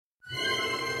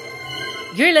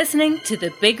You're listening to the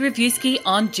Big Reviewski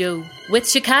on Joe with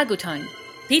Chicago Time.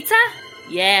 Pizza?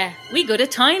 Yeah, we go to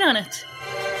town on it.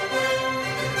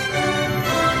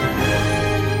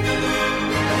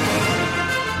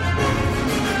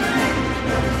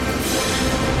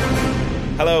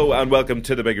 Hello and welcome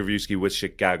to the Big Reviewski with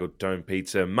Chicago Town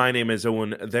Pizza. My name is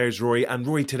Owen, there's Rory, and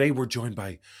Rory, today we're joined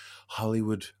by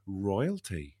Hollywood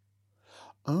royalty.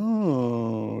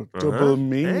 Oh, double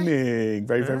meaning.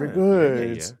 Very, very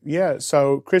good. Yeah,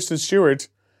 so Kristen Stewart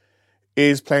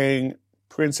is playing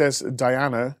Princess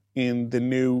Diana in the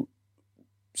new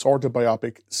sort of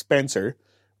biopic Spencer,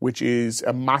 which is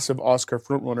a massive Oscar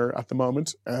frontrunner at the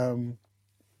moment.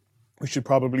 We should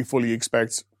probably fully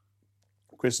expect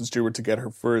Kristen Stewart to get her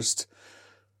first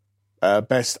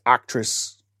Best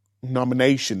Actress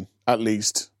nomination, at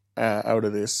least, out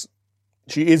of this.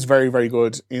 She is very, very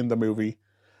good in the movie.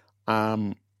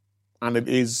 And it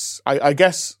is, I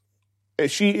guess,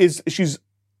 she's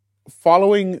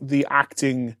following the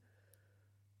acting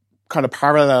kind of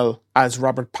parallel as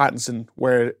Robert Pattinson,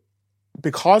 where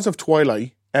because of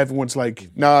Twilight, everyone's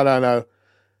like, no,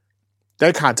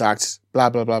 they can't act, blah,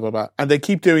 blah, blah, blah, blah. And they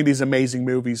keep doing these amazing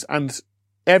movies. And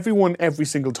everyone, every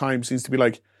single time, seems to be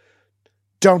like,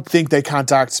 don't think they can't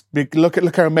act.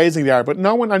 Look how amazing they are. But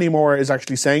no one anymore is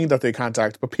actually saying that they can't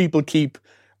act. But people keep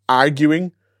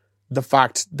arguing the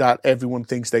fact that everyone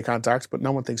thinks they can't act, but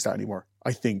no one thinks that anymore,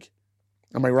 I think.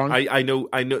 Am I wrong? I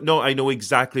know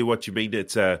exactly what you mean.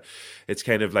 It's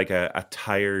kind of like a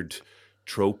tired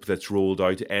trope that's rolled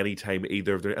out anytime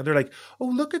either of them, and they're like,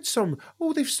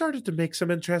 they've started to make some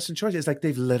interesting choices. It's like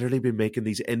they've literally been making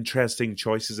these interesting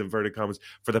choices, inverted commas,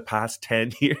 for the past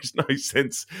 10 years now,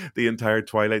 since the entire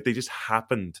Twilight. They just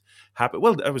happened.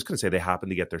 Well, I was going to say they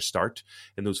happened to get their start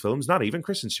in those films. Not even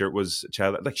Kristen Stewart was a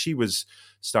child. Like, she was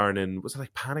starring in, was it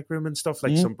like Panic Room and stuff,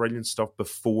 like some brilliant stuff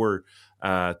before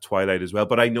Twilight as well.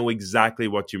 But I know exactly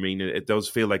what you mean. It does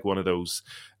feel like one of those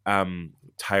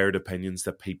tired opinions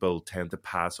that people tend to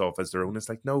pass off as their own. It's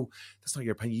like, no, that's not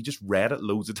your opinion. You just read it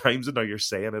loads of times and now you're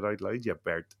saying it out loud, you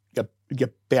Bert. You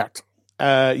Bert.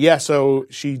 Yeah, so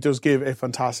she does give a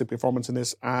fantastic performance in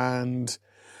this. And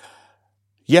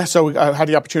yeah, so I had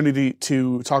the opportunity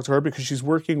to talk to her because she's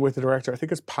working with the director. I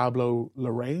think it's Pablo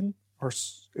Larraín, or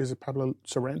is it Pablo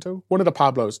Sorrento? One of the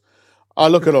Pablos. I'll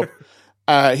look it up.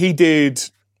 He did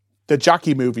the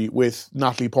Jackie movie with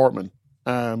Natalie Portman.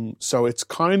 So it's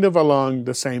kind of along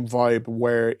the same vibe,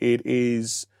 where it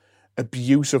is a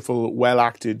beautiful,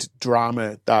 well-acted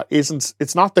drama that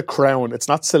it's not The Crown, it's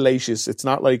not salacious, it's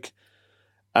not like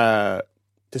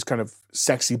this kind of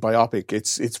sexy biopic.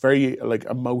 It's very like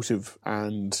emotive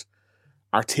and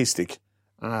artistic.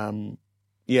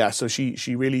 So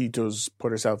she really does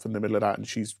put herself in the middle of that, and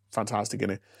she's fantastic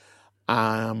in it.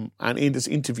 And in this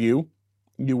interview,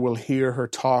 you will hear her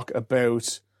talk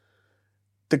about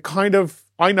the kind of,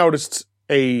 I noticed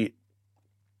that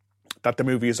the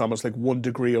movie is almost like 1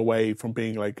 degree away from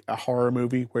being like a horror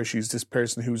movie, where she's this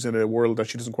person who's in a world that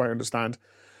she doesn't quite understand.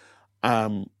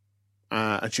 And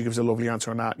she gives a lovely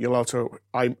answer on that. You'll also,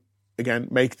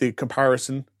 make the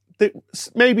comparison,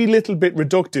 maybe a little bit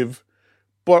reductive,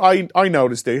 but I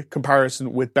noticed the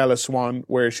comparison with Bella Swan,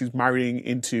 where she's marrying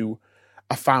into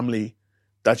a family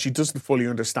that she doesn't fully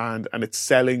understand, and it's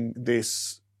selling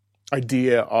this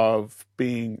idea of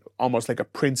being almost like a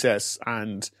princess,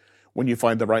 and when you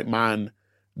find the right man,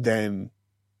 then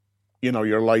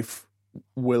your life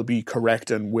will be correct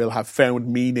and will have found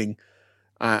meaning,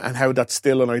 and how that's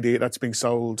still an idea that's being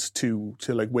sold to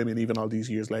like women even all these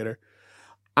years later.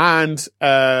 And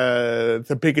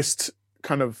the biggest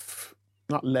kind of,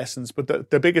 not lessons, but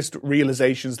the biggest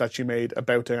realizations that she made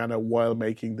about Diana while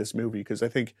making this movie, because I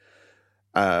think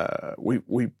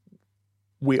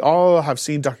we all have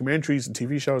seen documentaries and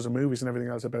TV shows and movies and everything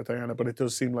else about Diana, but it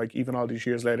does seem like even all these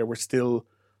years later, we're still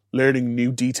learning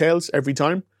new details every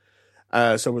time.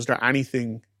 So was there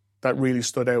anything that really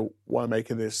stood out while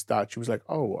making this that she was like,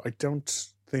 oh, I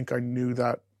don't think I knew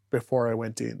that before I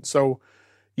went in? So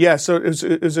yeah, so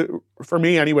it was for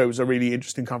me anyway, it was a really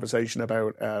interesting conversation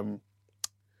about a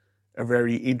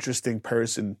very interesting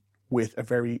person with a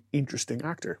very interesting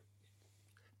actor.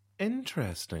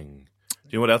 Interesting.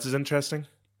 Do you know what else is interesting?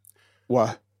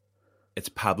 What? It's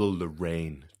Pablo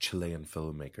Larraín, Chilean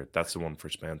filmmaker. That's the one for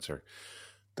Spencer.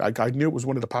 I knew it was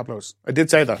one of the Pablos. I did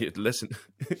say that. Listen,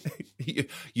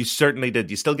 you certainly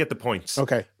did. You still get the points.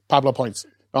 Okay, Pablo points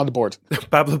on the board.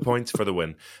 Pablo points for the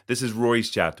win. This is Rory's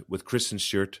chat with Kristen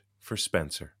Stewart for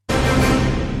Spencer.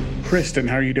 Kristen,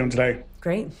 how are you doing today?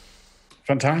 Great.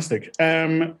 Fantastic.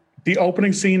 The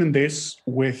opening scene in this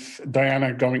with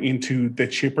Diana going into the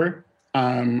chipper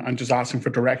and just asking for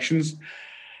directions.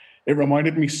 It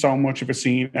reminded me so much of a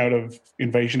scene out of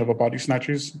Invasion of the Body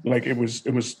Snatchers. Like it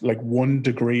was like 1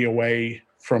 degree away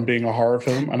from being a horror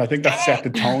film, and I think that set the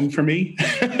tone for me.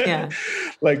 Yeah.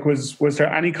 Like, was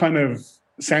there any kind of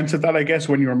sense of that, I guess,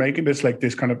 when you were making this, like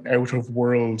this kind of out of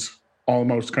world,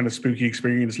 almost kind of spooky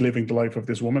experience, living the life of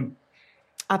this woman?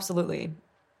 Absolutely.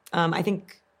 I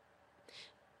think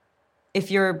if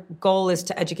your goal is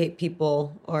to educate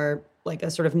people or like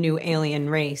a sort of new alien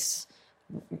race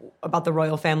about the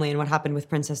royal family and what happened with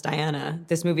Princess Diana,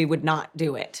 this movie would not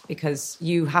do it, because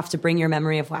you have to bring your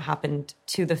memory of what happened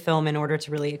to the film in order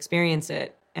to really experience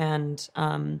it. And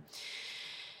I'm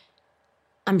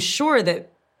sure that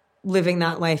living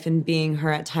that life and being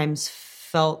her at times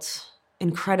felt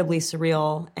incredibly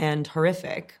surreal and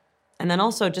horrific. And then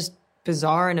also just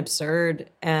bizarre and absurd.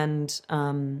 And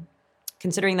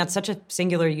considering that's such a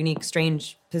singular, unique,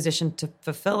 strange position to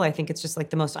fulfill, I think it's just like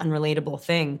the most unrelatable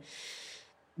thing.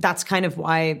 That's kind of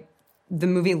why the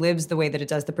movie lives the way that it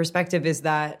does. The perspective is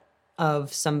that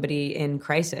of somebody in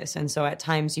crisis. And so at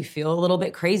times you feel a little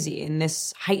bit crazy in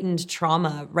this heightened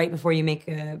trauma right before you make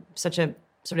such a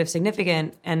sort of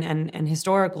significant and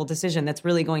historical decision that's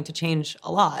really going to change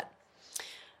a lot.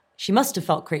 She must have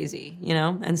felt crazy, you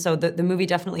know? And so the movie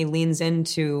definitely leans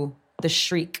into the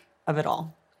shriek of it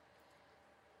all.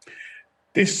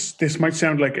 This might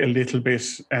sound like a little bit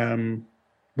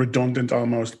redundant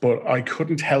almost, but I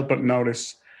couldn't help but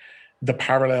notice the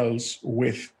parallels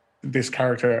with this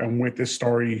character and with this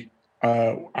story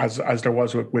as there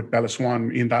was with Bella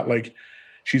Swan, in that, like,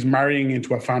 she's marrying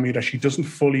into a family that she doesn't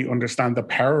fully understand the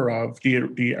power of,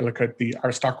 the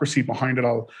aristocracy behind it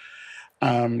all.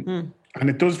 And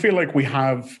it does feel like we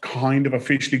have kind of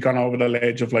officially gone over the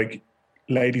ledge of, like,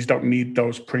 ladies don't need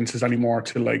those princes anymore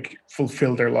to, like,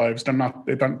 fulfill their lives.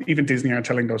 Even Disney aren't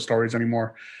telling those stories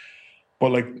anymore.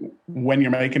 But, like, when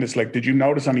you're making this, like, did you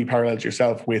notice any parallels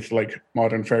yourself with, like,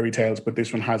 modern fairy tales, but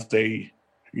this one has a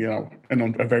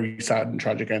very sad and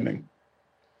tragic ending?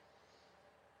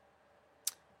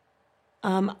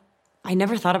 I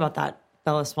never thought about that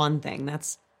Bella Swan thing.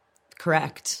 That's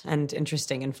correct and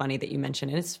interesting and funny that you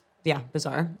mentioned it. It's,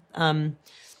 bizarre.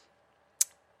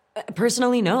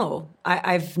 Personally, no.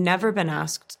 I've never been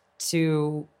asked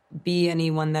to be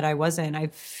anyone that I wasn't. I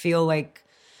feel like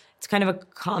it's kind of a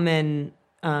common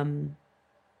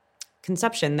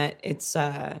conception that it's,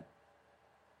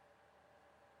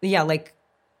 like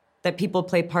that people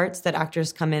play parts, that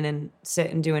actors come in and sit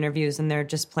and do interviews and they're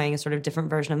just playing a sort of different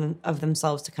version of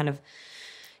themselves to kind of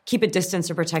keep a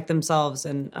distance or protect themselves.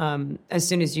 And as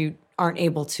soon as you aren't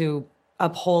able to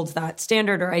uphold that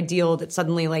standard or ideal, that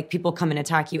suddenly, like, people come and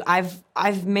attack you.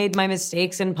 I've made my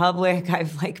mistakes in public.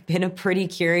 I've, like, been a pretty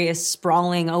curious,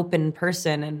 sprawling, open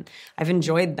person, and I've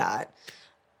enjoyed that.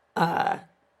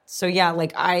 So yeah,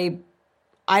 like, I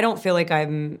don't feel like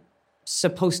I'm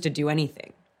supposed to do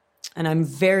anything. And I'm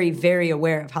very, very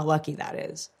aware of how lucky that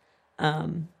is.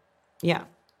 Yeah.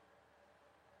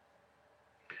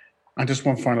 And just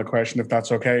one final question, if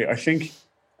that's okay. I think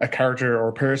a character or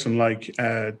a person like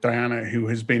Diana, who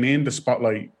has been in the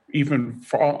spotlight even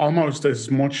for almost as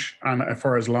much and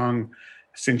for as long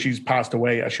since she's passed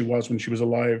away as she was when she was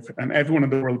alive, and everyone in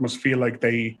the world must feel like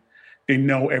they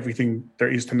know everything there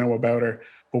is to know about her.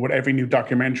 But with every new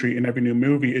documentary and every new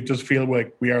movie, it does feel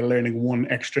like we are learning one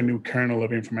extra new kernel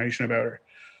of information about her.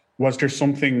 Was there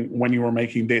something when you were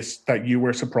making this that you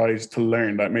were surprised to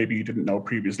learn that maybe you didn't know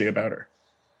previously about her?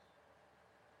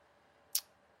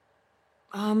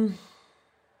 I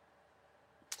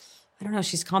don't know.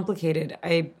 She's complicated.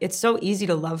 It's so easy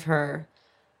to love her.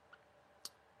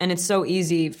 And it's so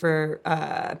easy for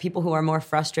people who are more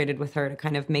frustrated with her to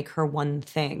kind of make her one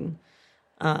thing.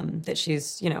 That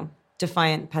she's,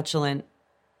 defiant, petulant,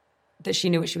 that she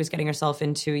knew what she was getting herself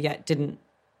into, yet didn't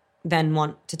then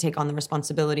want to take on the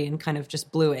responsibility and kind of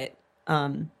just blew it.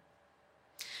 I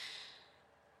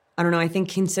don't know. I think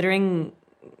considering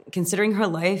her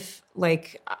life,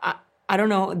 like, I don't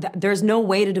know, there's no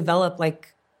way to develop,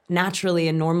 like, naturally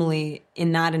and normally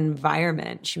in that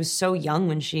environment. She was so young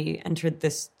when she entered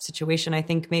this situation. I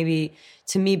think maybe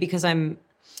to me, because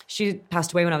she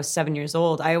passed away when I was 7 years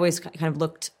old, I always kind of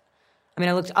looked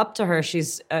up to her.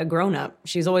 She's a grown-up.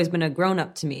 She's always been a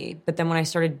grown-up to me. But then when I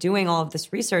started doing all of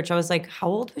this research, I was like, how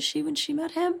old was she when she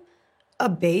met him? A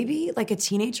baby? Like a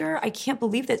teenager? I can't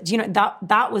believe that.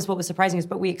 That was what was surprising us.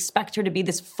 But we expect her to be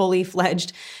this fully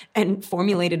fledged and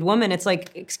formulated woman. It's like,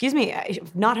 excuse me,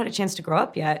 I've not had a chance to grow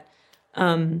up yet.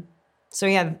 So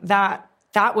yeah,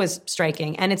 that was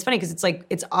striking. And it's funny because it's like,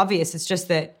 it's obvious. It's just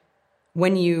that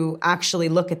when you actually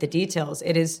look at the details,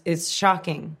 it's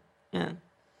shocking. Yeah.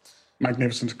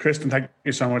 Magnificent. Kristen, thank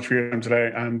you so much for your time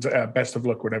today, and best of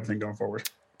luck with everything going forward.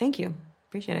 Thank you.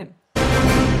 Appreciate it.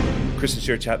 Kristen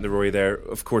Stewart chatting to Rory there.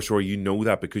 Of course, Rory, you know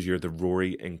that because you're the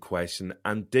Rory in question.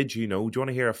 And did you know, do you want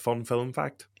to hear a fun film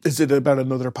fact? Is it about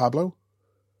another Pablo?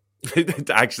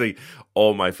 Actually,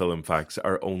 all my film facts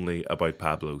are only about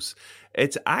Pablo's.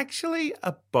 It's actually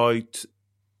about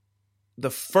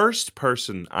the first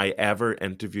person I ever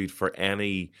interviewed for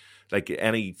any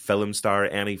film star,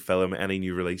 any film, any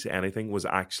new release, anything, was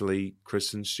actually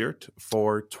Kristen Stewart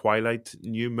for Twilight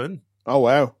New Moon. Oh,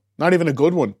 wow. Not even a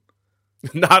good one.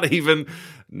 Not even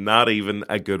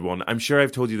a good one. I'm sure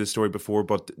I've told you this story before,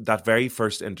 but that very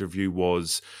first interview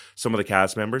was some of the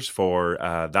cast members for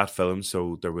that film.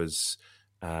 So there was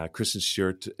Kristen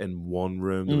Stewart in one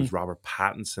room, there was Robert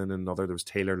Pattinson in another, there was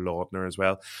Taylor Lautner as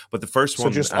well. But the first one...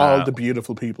 So just all the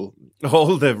beautiful people.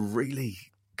 All the really,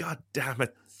 goddamn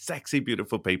it, sexy,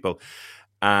 beautiful people.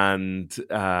 And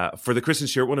for the Kristen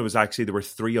Stewart one, it was actually, there were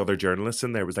 3 other journalists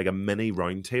in there. It was like a mini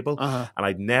round table. And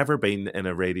I'd never been in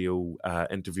a radio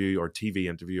interview or TV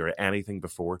interview or anything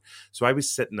before. So I was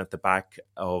sitting at the back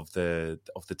of the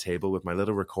table with my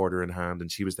little recorder in hand,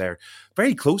 and she was there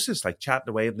very closest, like chatting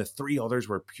away. And the 3 others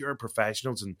were pure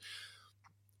professionals. And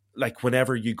like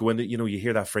whenever you go in, you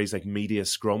hear that phrase like media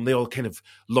scrum, they all kind of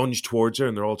lunge towards her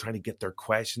and they're all trying to get their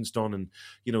questions done. And,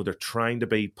 they're trying to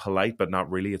be polite, but not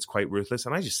really. It's quite ruthless.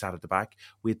 And I just sat at the back.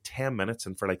 We had 10 minutes,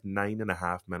 and for like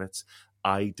 9.5 minutes,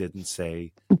 I didn't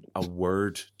say a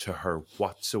word to her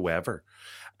whatsoever.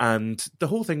 And the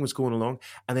whole thing was going along.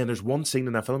 And then there's one scene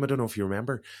in that film, I don't know if you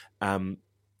remember,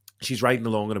 she's riding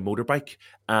along on a motorbike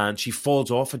and she falls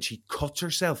off and she cuts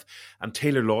herself. And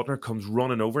Taylor Lautner comes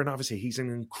running over. And obviously he's in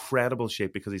incredible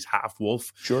shape because he's half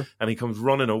wolf. Sure. And he comes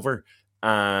running over.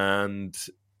 And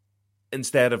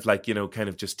instead of kind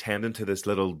of just tending to this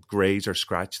little graze or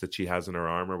scratch that she has in her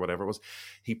arm or whatever it was,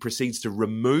 he proceeds to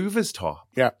remove his top.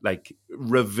 Yeah. Like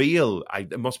reveal,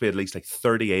 it must be at least like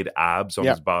 38 abs on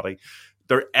his body.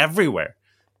 They're everywhere.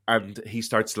 And he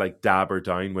starts to like dab her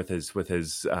down with his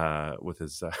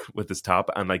top,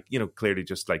 and clearly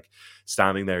just like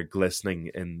standing there glistening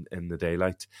in the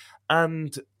daylight.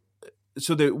 And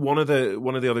so one of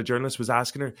the other journalists was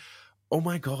asking her, "Oh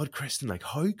my God, Kristen, like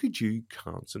how could you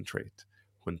concentrate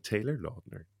when Taylor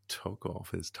Lautner took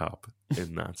off his top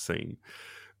in that scene?"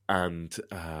 And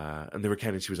they were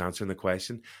she was answering the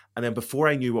question, and then before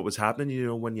I knew what was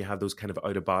happening, when you have those kind of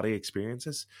out of body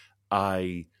experiences,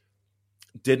 I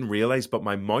didn't realize, but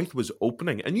my mouth was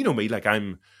opening. And you know me, like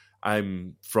I'm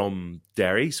from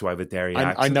Derry, so I have a Derry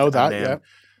accent. I know that,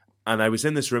 And I was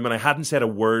in this room and I hadn't said a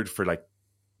word for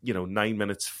 9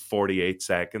 minutes, 48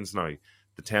 seconds now.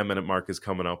 The 10-minute mark is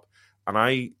coming up. And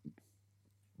I,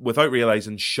 without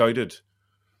realizing, shouted,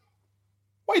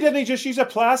 "Why didn't he just use a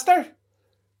plaster?"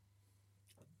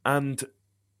 And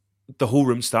the whole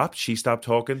room stopped. She stopped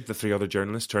talking. The 3 other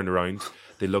journalists turned around.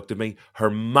 They looked at me. Her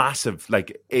massive,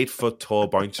 8-foot tall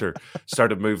bouncer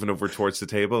started moving over towards the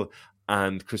table.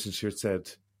 And Kristen Stewart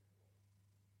said,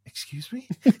 "Excuse me?"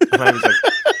 And I was like,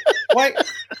 "Why?"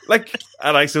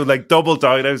 And I doubled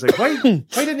down. I was like, why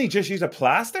didn't he just use a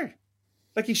plaster?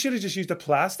 He should have just used a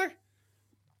plaster.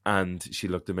 And she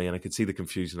looked at me and I could see the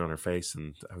confusion on her face.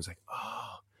 And I was like,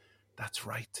 oh, that's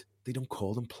right. They don't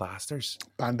call them plasters.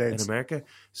 Band-Aids. In America.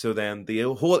 So then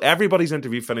everybody's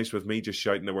interview finished with me just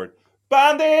shouting the word,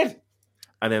 "Band-Aid!"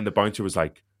 And then the bouncer was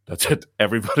like, "That's it,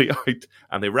 everybody out."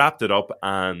 And they wrapped it up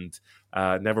and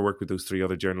never worked with those 3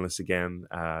 other journalists again.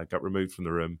 Got removed from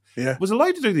the room. Yeah. Was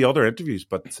allowed to do the other interviews,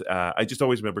 but I just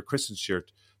always remember Kristen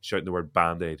Stewart shouting the word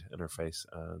 "Band-Aid" in her face.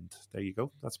 And there you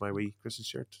go. That's my wee Kristen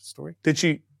Stewart story. Did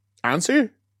she answer you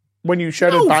when you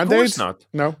shouted No, Band-Aid? of course not.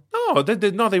 No? No,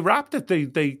 they wrapped it.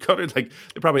 They cut it they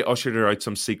probably ushered her out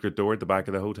some secret door at the back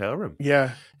of the hotel room.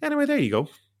 Yeah. Anyway, there you go.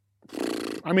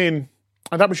 I mean,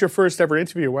 and that was your first ever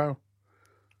interview. Wow.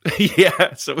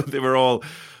 Yeah, so they were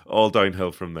all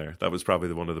downhill from there. That was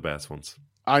probably one of the best ones.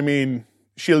 I mean,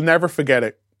 she'll never forget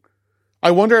it.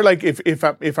 I wonder, if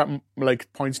at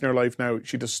points in her life now,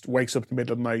 she just wakes up in the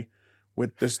middle of the night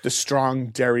with this strong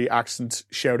Derry accent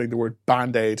shouting the word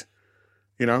Band-Aid,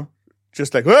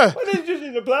 just like, "Ah!" Why didn't you just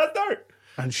use a plaster?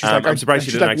 And she's I'm surprised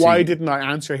she didn't actually... "Why didn't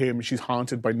I answer him?" She's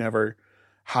haunted by never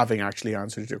having actually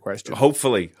answered your question.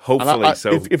 Hopefully.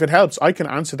 So if it helps, I can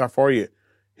answer that for you.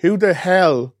 Who the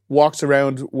hell walks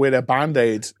around with a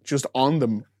Band-Aid just on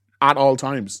them at all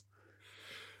times?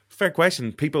 Fair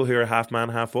question. People who are half man,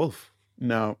 half wolf.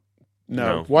 No.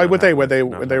 Why would they? When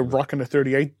they're rocking a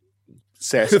 38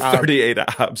 set? 38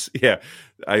 abs. Yeah.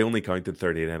 I only counted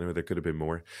 38 anyway. There could have been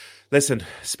more. Listen,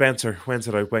 Spencer, when's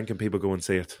it out? When can people go and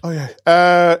see it? Oh,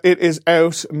 yeah. It is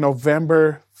out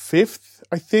November 5th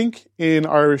I think, in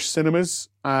Irish cinemas.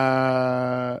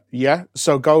 Yeah,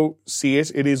 so go see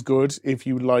it. It is good if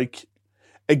you like.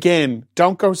 Again,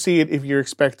 don't go see it if you're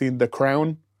expecting The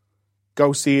Crown.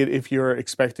 Go see it if you're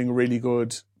expecting really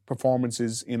good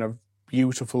performances in a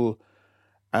beautiful,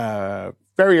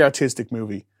 very artistic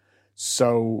movie.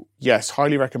 So, yes,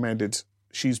 highly recommended.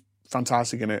 She's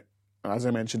fantastic in it. As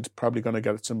I mentioned, probably going to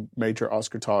get some major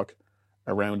Oscar talk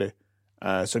around it.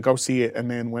 So go see it,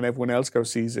 and then when everyone else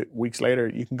goes sees it weeks later,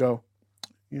 you can go,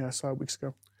 yeah, I saw it weeks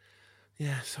ago.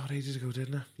 Yeah, I saw it ages ago,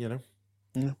 didn't I? You know?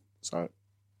 Yeah, saw it.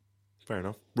 Fair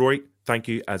enough. Rory, thank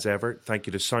you as ever. Thank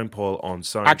you to Sound Paul on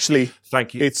sound. Actually,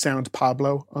 thank you. It's Sound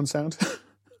Pablo on sound.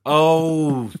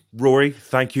 Oh, Rory,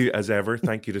 thank you as ever.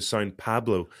 Thank you to Sound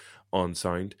Pablo on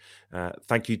sound.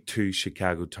 Thank you to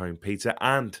Chicago Town Pizza,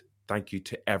 and thank you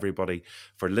to everybody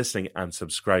for listening and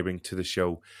subscribing to the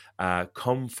show.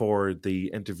 Come for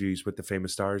the interviews with the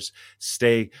famous stars.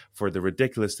 Stay for the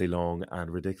ridiculously long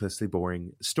and ridiculously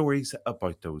boring stories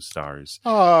about those stars.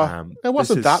 It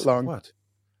wasn't that long. What?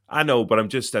 I know, but I'm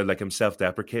just I'm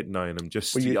self-deprecating now, and I'm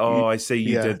just. I see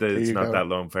you did that. It's not that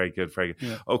long. Very good, very good.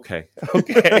 Yeah. Okay. I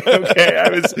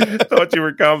thought you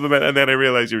were complimenting, and then I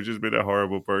realized you were just being a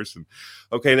horrible person.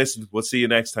 Okay, listen. We'll see you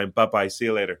next time. Bye. See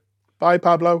you later. Bye,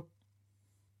 Pablo.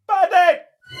 Bye, Dave.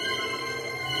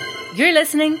 You're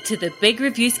listening to the Big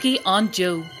Reviewski on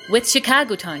Joe with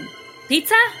Chicago Town.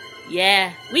 Pizza?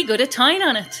 Yeah, we go to town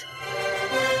on it.